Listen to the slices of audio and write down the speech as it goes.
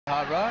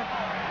Hot Rod?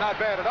 Not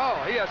bad at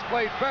all. He has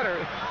played better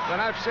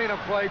than I've seen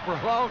him play for a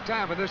long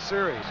time in this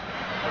series.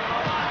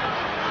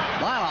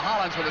 Lionel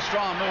Hollins with a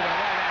strong move.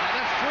 Now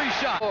that's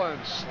 3 shots. Oh, and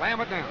slam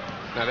it down.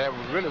 Now that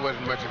really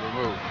wasn't much of a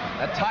move.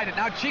 That tied it.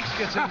 Now Cheeks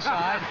gets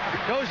inside.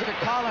 Goes to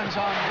Collins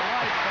on the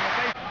right from the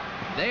base.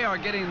 They are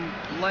getting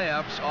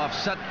layups off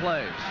set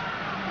plays.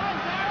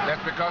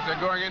 That's because they're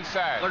going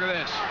inside. Look at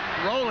this.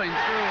 Rolling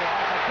through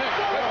off a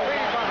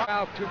pick.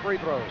 Out 2 free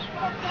throws.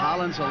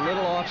 Hollins a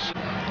little off.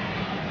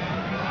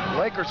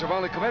 Lakers have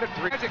only committed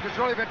 3. Magic has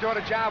really been doing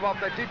a job off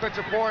that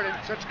defensive board and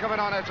since coming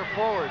on as a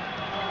forward.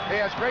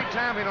 He has great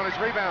timing on his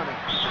rebounding.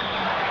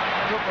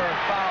 Cooper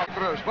foul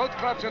throws. Both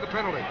clubs in the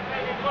penalty.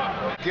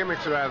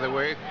 Gimmicks are out of the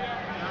way.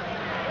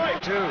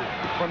 2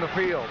 from the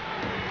field.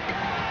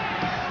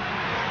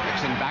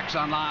 Nixon backs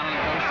on Lionel and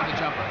goes to the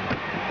jumper.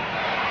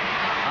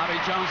 Bobby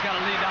Jones got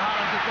a lead to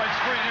Hollins. It breaks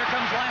free, and here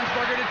comes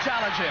Landsberger to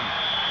challenge him.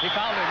 He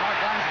fouled him.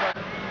 Mark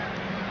Landsberger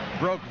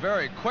broke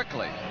very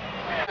quickly.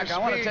 I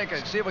want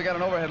to see if we got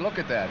an overhead look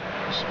at that.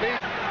 Speed.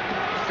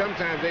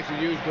 Sometimes they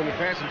should use, when they're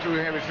passing through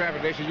heavy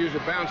traffic, they should use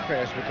a bounce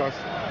pass because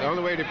the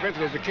only way to defend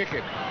it is to kick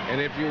it. And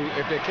if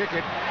they kick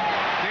it,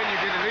 then you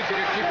get at least you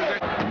get keep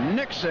it.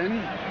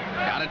 Nixon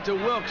got it to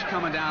Wilkes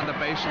coming down the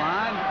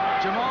baseline.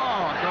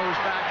 Jamal goes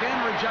back in,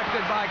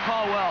 rejected by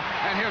Caldwell.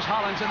 And here's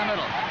Hollins in the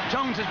middle.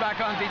 Jones is back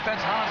on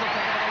defense. Hollins will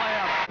take it to the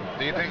layup.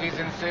 Do you think he's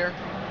sincere?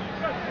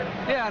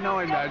 Yeah,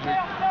 knowing Magic.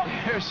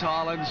 Here's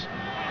Hollins.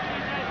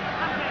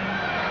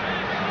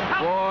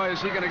 Boy, is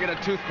he going to get a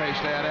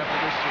toothpaste ad after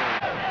this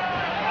series.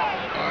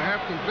 I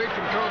have complete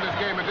control of this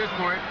game at this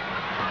point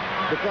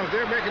because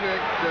they're making the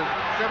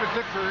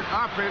 76er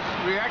offense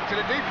react to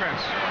the defense.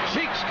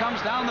 Cheeks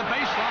comes down the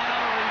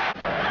baseline.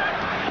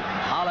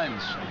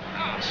 Hollins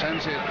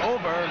sends it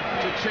over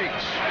to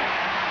Cheeks.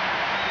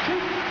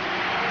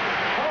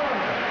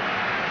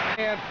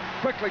 And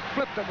quickly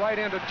flipped it right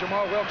into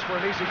Jamal Wilkes for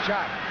an easy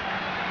shot.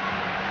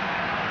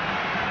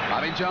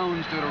 Bobby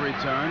Jones due to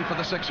return for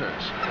the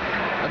Sixers.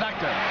 The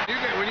vector.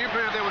 When you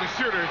play there with a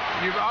shooter,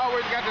 you've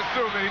always got to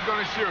assume that he's going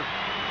to shoot.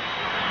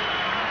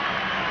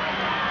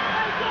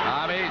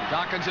 Bobby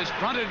Dawkins is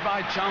fronted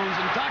by Jones,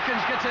 and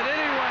Dawkins gets it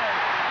anyway.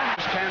 And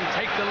can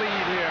take the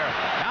lead here,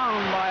 down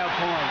by a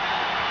point.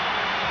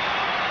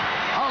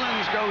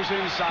 Hollins goes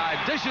inside,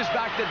 dishes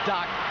back to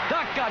Doc.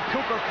 Doc got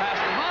Cooper past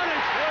him on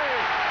his way.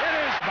 It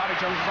is. Bobby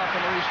Jones is off to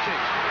Maurice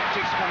Cheeks.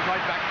 Cheeks comes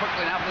right back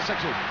quickly now for the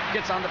Sixers.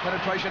 Gets on the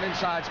penetration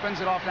inside,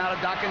 spins it off now to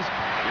Dawkins.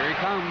 Here he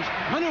comes,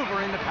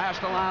 maneuvering the pass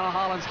to Lionel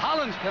Hollins.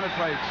 Hollins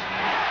penetrates.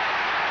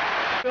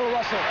 Bill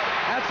Russell,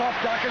 that's off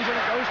Dawkins, and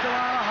it goes to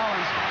Lionel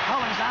Hollins.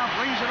 Hollins now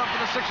brings it up for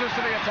the Sixers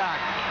to the attack.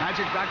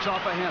 Magic backs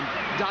off of him.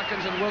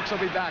 Dawkins and Wilkes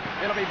will be back.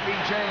 It'll be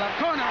B.J. left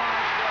corner.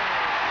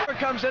 Here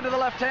comes into the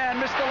left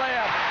hand, missed the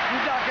layup.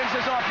 Dawkins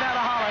is off now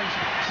to Hollins.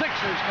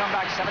 Sixers come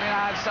back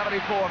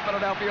 79-74.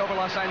 Philadelphia over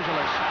Los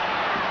Angeles.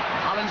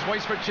 Hollins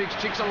waits for Cheeks.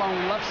 Cheeks alone,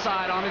 left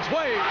side on its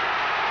way.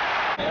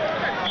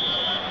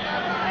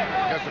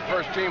 That's the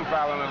first team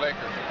foul on the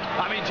Lakers.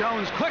 Bobby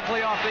Jones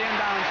quickly off the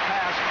inbounds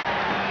pass.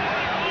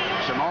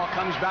 Jamal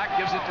comes back,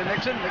 gives it to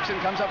Nixon. Nixon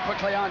comes up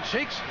quickly on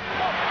Cheeks.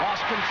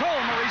 Lost control.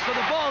 Maurice with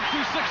the ball.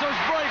 2 Sixers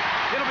break.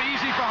 It'll be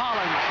easy for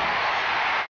Hollins.